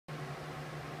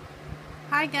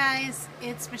Hi guys,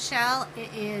 it's Michelle.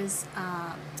 It is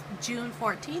June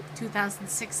 14th,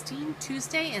 2016,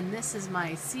 Tuesday, and this is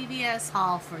my CVS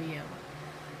haul for you.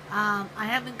 I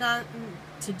haven't gotten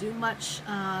to do much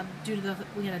due to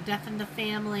we had a death in the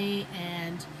family,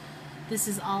 and this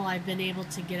is all I've been able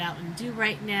to get out and do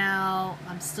right now.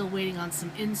 I'm still waiting on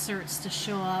some inserts to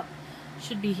show up.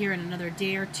 Should be here in another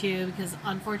day or two because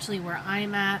unfortunately where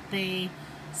I'm at, they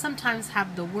sometimes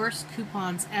have the worst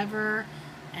coupons ever,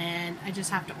 and I just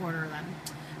have to order them.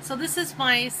 So this is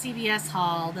my CVS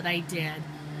haul that I did.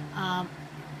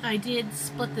 I did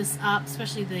split this up,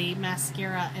 especially the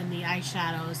mascara and the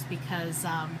eyeshadows, because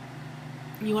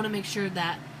you want to make sure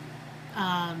that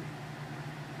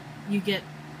you get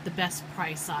the best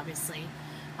price, obviously.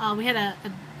 We had a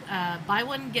buy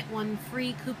one get one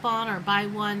free coupon, or buy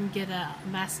one get a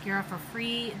mascara for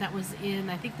free. That was in,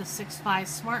 I think, the 6.5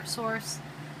 Smart Source.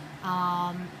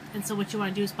 And so what you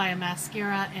want to do is buy a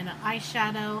mascara and an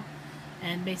eyeshadow,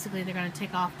 and basically they're going to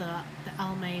take off the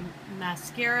Almay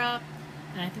mascara,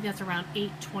 and I think that's around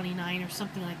 $8.29 or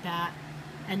something like that,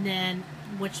 and then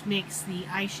which makes the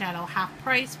eyeshadow half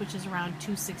price, which is around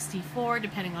 $2.64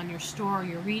 depending on your store or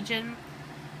your region.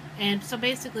 And so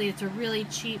basically it's a really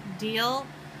cheap deal.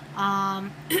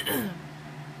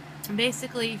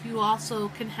 Basically, if you also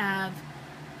can have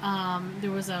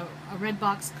there was a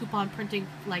Redbox coupon printing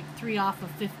like 3 off of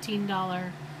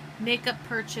 $15 makeup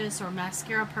purchase or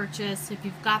mascara purchase. If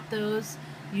you've got those,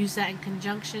 use that in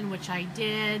conjunction, which I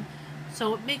did.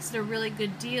 So it makes it a really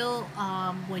good deal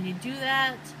when you do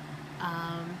that.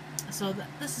 So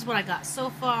this is what I got so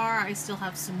far. I still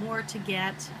have some more to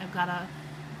get. I've got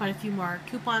quite a few more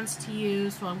coupons to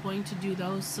use, so I'm going to do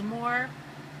those some more.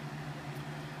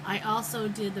 I also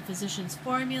did the Physicians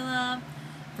Formula.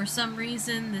 For some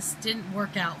reason, this didn't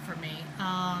work out for me.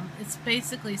 It's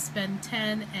basically spend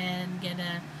 $10 and get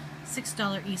a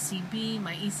 $6 ECB.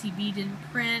 My ECB didn't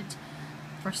print.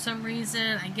 For some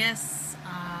reason, I guess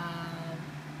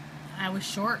I was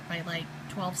short by like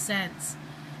 12 cents.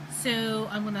 So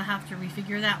I'm going to have to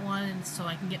refigure that one so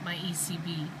I can get my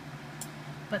ECB.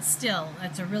 But still,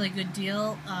 that's a really good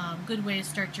deal. Good way to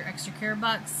start your extra care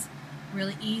bucks.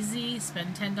 Really easy.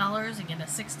 Spend $10 and get a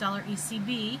 $6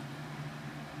 ECB.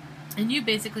 And you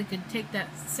basically could take that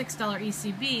 $6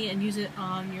 ECB and use it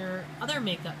on your other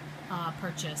makeup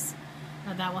purchase.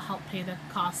 That will help pay the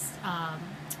cost out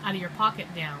of your pocket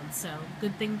down. So,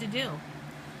 good thing to do.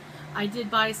 I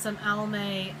did buy some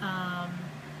Almay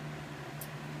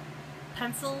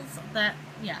pencils,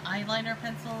 eyeliner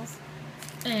pencils.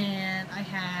 And I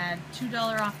had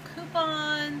 $2 off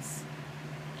coupons.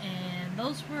 And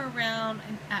those were around,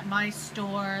 at my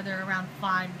store, they're around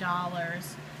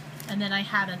 $5. And then I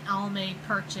had an Almay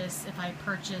purchase. If I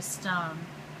purchased, I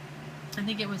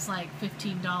think it was like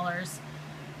 $15,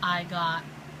 I got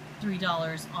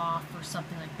 $3 off or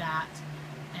something like that.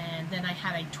 And then I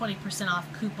had a 20%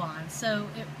 off coupon. So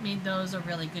it made those a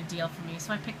really good deal for me.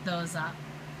 So I picked those up.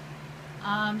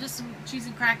 Just some cheese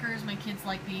and crackers. My kids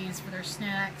like these for their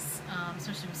snacks,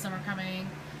 especially with summer coming.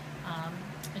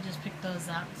 I just picked those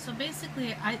up. So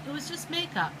basically, it was just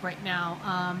makeup right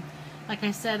now. Like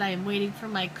I said, I am waiting for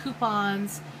my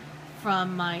coupons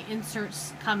from my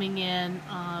inserts coming in,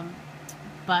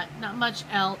 but not much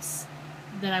else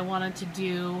that I wanted to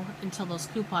do until those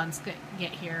coupons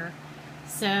get here.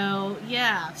 So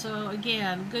yeah, so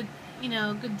again, good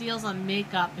deals on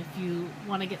makeup if you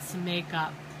want to get some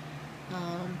makeup.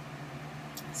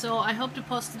 So I hope to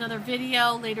post another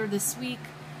video later this week,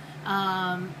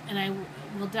 and I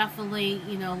will definitely,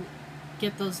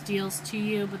 get those deals to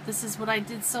you. But this is what I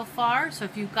did so far. So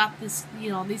if you've got this,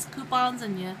 these coupons,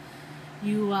 and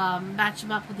you match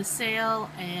them up with the sale,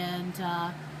 and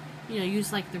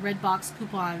use like the Redbox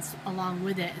coupons along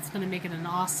with it, it's going to make it an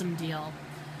awesome deal.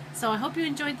 So I hope you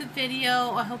enjoyed the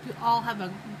video. I hope you all have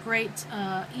a great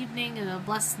evening and a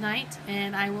blessed night,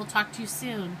 and I will talk to you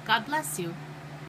soon. God bless you.